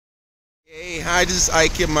Hey, hi, this is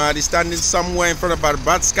Ike Amadi standing somewhere in front of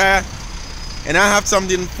Batska, and I have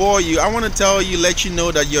something for you. I want to let you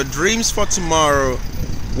know that your dreams for tomorrow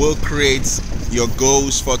will create your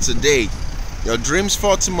goals for today. Your dreams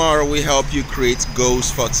for tomorrow will help you create goals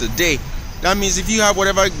for today. That means if you have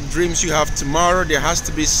whatever dreams you have tomorrow, there has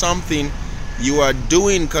to be something you are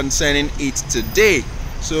doing concerning it today.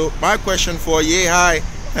 So my question for you,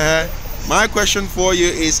 my question for you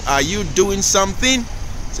is, are you doing something?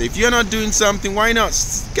 So if you're not doing something, why not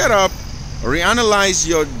get up, reanalyze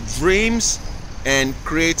your dreams, and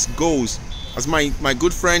create goals? As my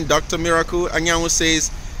good friend Dr. Miracle Anyanwu says,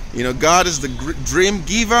 you know, God is the dream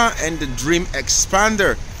giver and the dream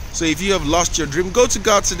expander. So if you have lost your dream, go to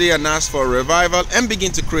God today and ask for a revival and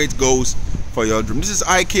begin to create goals for your dream. This is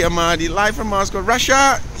Ike Amadi, live from Moscow,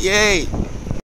 Russia. Yay!